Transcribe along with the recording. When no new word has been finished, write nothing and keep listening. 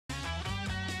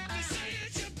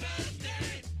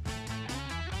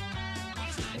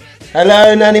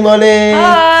Hello, Nanny Molly.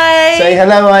 Hi. Say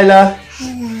hello, Isla.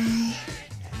 Hello.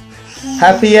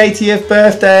 Happy 80th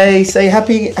birthday. Say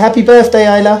happy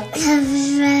birthday, Isla. Happy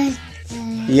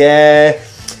birthday. Yeah.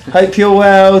 Hope you're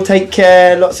well. Take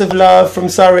care. Lots of love from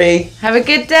Surrey. Have a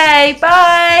good day.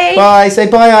 Bye. Bye. Say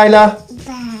bye, Isla.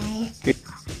 Bye.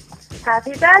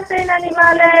 Happy birthday, Nanny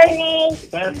Molly.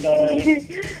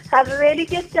 Birthday. Have a really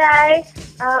good day.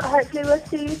 Hopefully we'll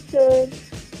see you soon.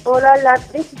 All our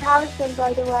love. This is Harrison,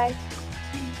 by the way.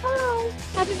 Bye.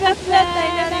 Happy birthday,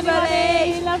 Nanny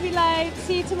Molly. Love you loads.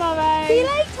 See you tomorrow. See you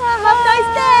later. Have a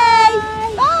nice day.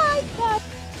 Bye. Bye.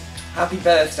 Happy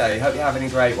birthday, hope you're having a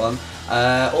great one.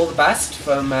 All the best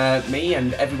from me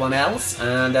and everyone else,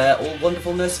 and all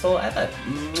wonderfulness forever.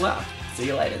 Mwah. See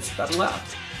you later. Mwah.